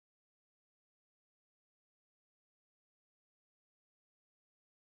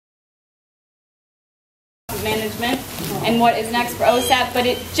management and what is next for OSAP, but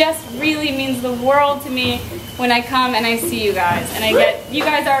it just really means the world to me when I come and I see you guys. And you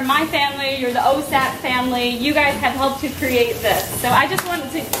guys are my family, you're the OSAP family, you guys have helped to create this. So I just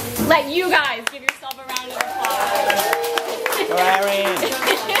wanted to let you guys give yourself a round of applause.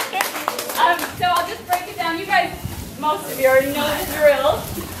 So I'll just break it down. You guys, most of you already know the drill.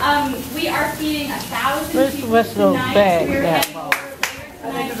 We are feeding 1,000 people tonight. We're heading over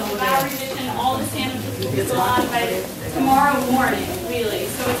tonight to the Bowery Mission. All the sandwiches will be gone by tomorrow morning, really.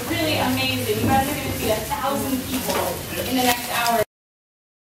 So it's really amazing. You guys are going to feed 1,000 people in the next hour.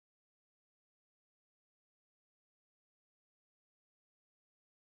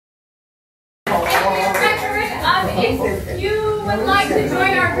 If you would like to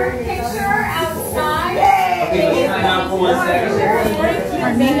join our group picture outside, we need 1,150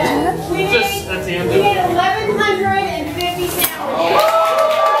 sandwiches.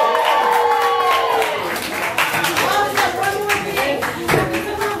 One more thing. Just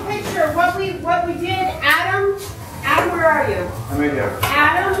a little picture. What we did, Adam, where are you? I'm right here.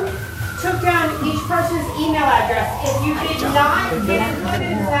 Adam took down each person's email address. If you did not get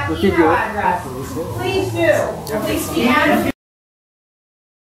included in that email address, please do. Please see Adam.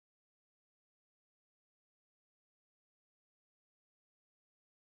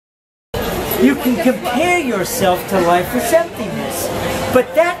 You can compare yourself to lifeless emptiness,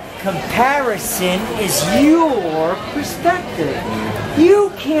 but that comparison is your perspective.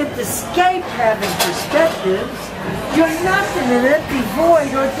 You can't escape having perspectives. You're not in an empty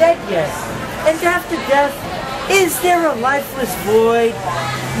void or dead yet. And after death, is there a lifeless void?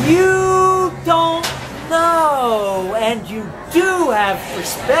 You don't know. And you do have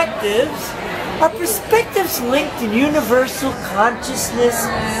perspectives. Are perspectives linked in universal consciousness,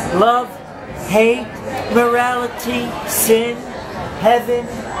 love, hate, morality, sin, heaven,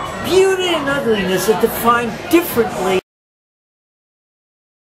 beauty and ugliness are defined differently